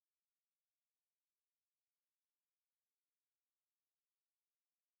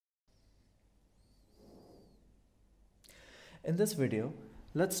In this video,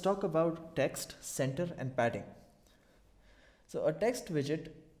 let's talk about text, center, and padding. So a text widget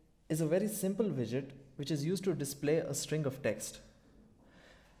is a very simple widget which is used to display a string of text.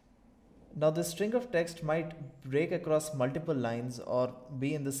 Now this string of text might break across multiple lines or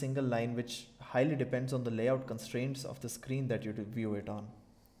be in the single line, which highly depends on the layout constraints of the screen that you view it on.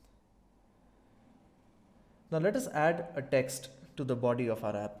 Now let us add a text to the body of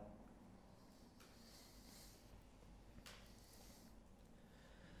our app.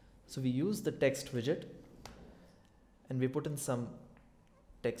 So we use the text widget and we put in some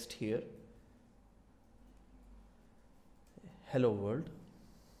text here. Hello world.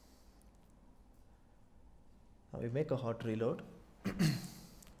 Now we make a hot reload.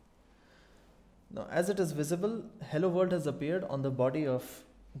 Now as it is visible, hello world has appeared on the body of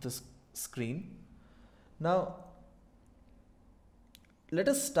the screen. Now let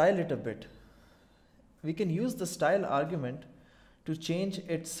us style it a bit. We can use the style argument to change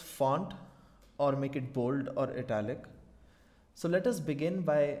its font or make it bold or italic. So let us begin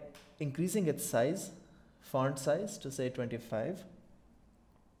by increasing its size, font size to say 25.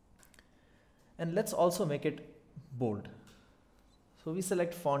 And let's also make it bold. So we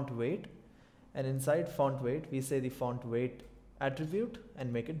select font weight, and inside font weight we say the font weight attribute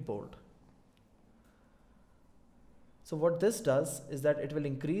and make it bold. So what this does is that it will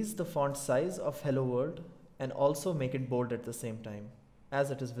increase the font size of Hello World and also make it bold at the same time as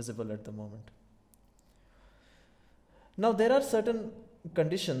it is visible at the moment. Now there are certain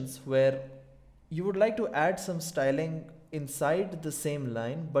conditions where you would like to add some styling inside the same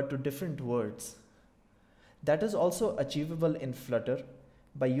line but to different words. That is also achievable in Flutter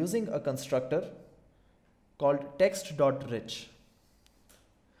by using a constructor called text.rich.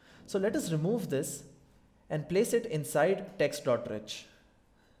 So let us remove this and place it inside text.rich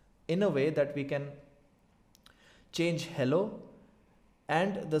in a way that we can change hello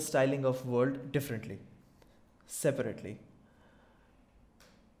and the styling of world differently, separately.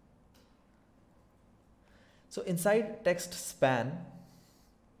 So inside text span,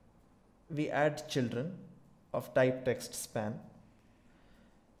 we add children of type text span.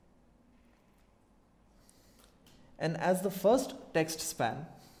 And as the first text span,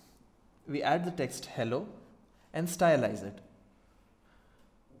 we add the text hello and stylize it.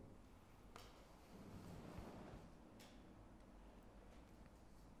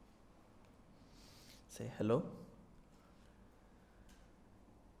 Say hello.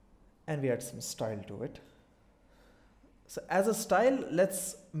 And we add some style to it. So as a style,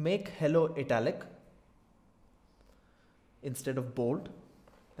 let's make hello italic. Instead of bold,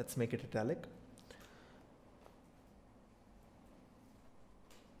 let's make it italic.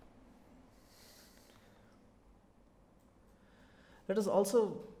 Let us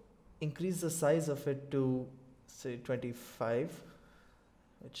also increase the size of it to say 25.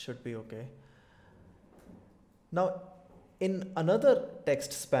 It should be okay. Now in another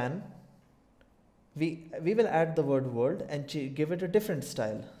text span, we will add the word world and give it a different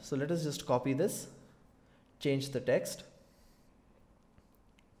style. So let us just copy this, change the text,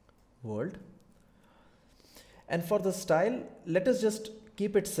 world. And for the style, let us just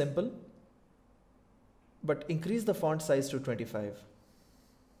keep it simple, but increase the font size to 25.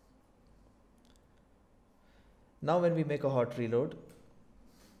 Now when we make a hot reload,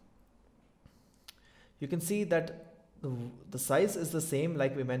 you can see that the size is the same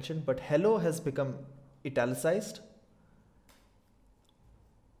like we mentioned, but hello has become italicized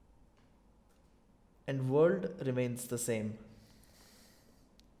and world remains the same.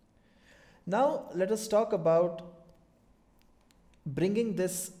 Now let us talk about bringing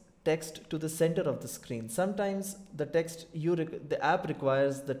this text to the center of the screen. Sometimes the app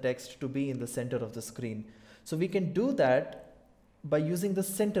requires the text to be in the center of the screen. So we can do that by using the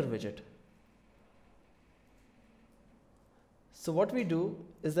center widget. So what we do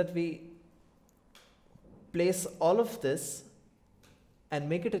is that we place all of this and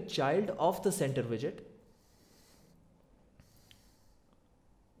make it a child of the center widget.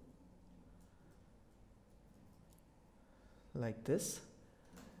 Like this.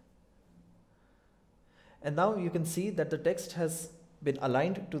 And now you can see that the text has been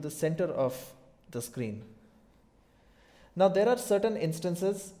aligned to the center of the screen. Now there are certain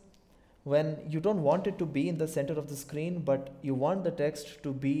instances when you don't want it to be in the center of the screen, but you want the text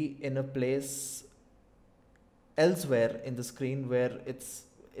to be in a place elsewhere in the screen where it's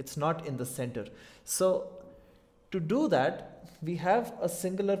not in the center. So to do that, we have a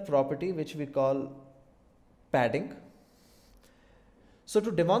singular property which we call padding. So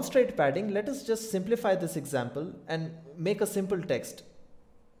to demonstrate padding, let us just simplify this example and make a simple text.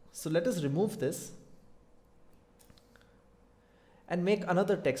 So let us remove this and make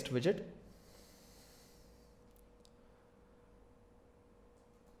another text widget.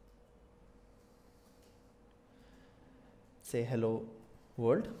 Say hello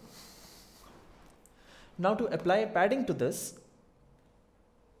world. Now to apply padding to this,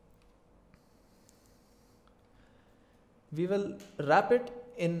 we will wrap it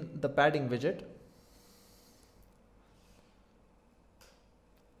in the padding widget.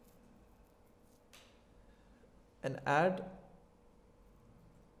 And add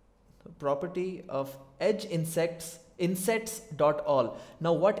the property of edge insets.all.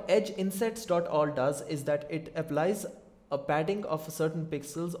 Now what edge insets.all does is that it applies a padding of certain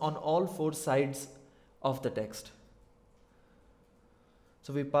pixels on all 4 sides of the text.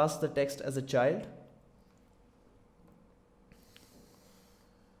 So we pass the text as a child.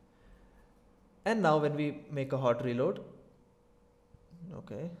 And now when we make a hot reload,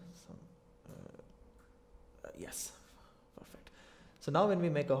 okay, so, yes, perfect. So now when we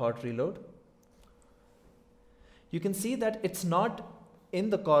make a hot reload, you can see that it's not in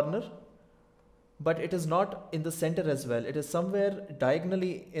the corner, but it is not in the center as well. It is somewhere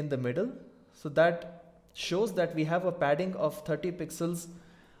diagonally in the middle. So that shows that we have a padding of 30 pixels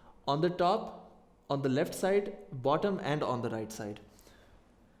on the top, on the left side, bottom, and on the right side.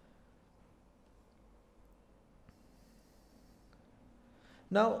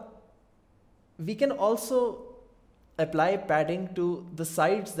 Now, we can also apply padding to the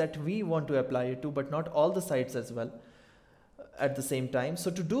sides that we want to apply it to, but not all the sides as well at the same time.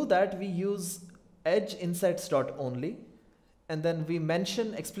 So to do that, we use edge insets.only, and then we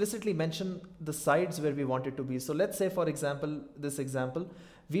explicitly mention the sides where we want it to be. So let's say, for example, this example,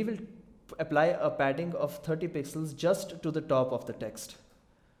 we will apply a padding of 30 pixels just to the top of the text.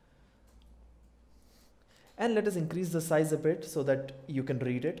 And let us increase the size a bit so that you can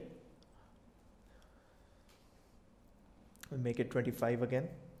read it. We'll make it 25 again.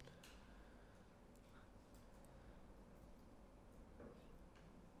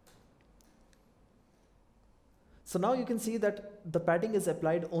 So now you can see that the padding is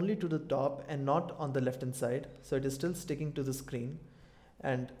applied only to the top and not on the left hand side. So it is still sticking to the screen.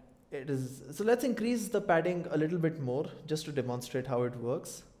 And it is, so let's increase the padding a little bit more just to demonstrate how it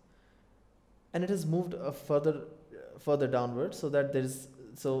works. And it has moved further downward so that there is,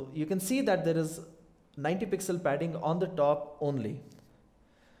 so you can see that there is 90 pixel padding on the top only.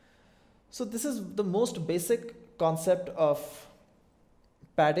 So this is the most basic concept of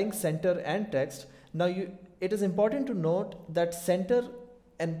padding, center, and text. Now it is important to note that center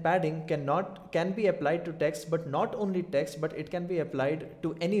and padding can be applied to text, but not only text, but it can be applied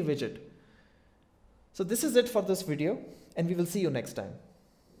to any widget. So this is it for this video, and we will see you next time.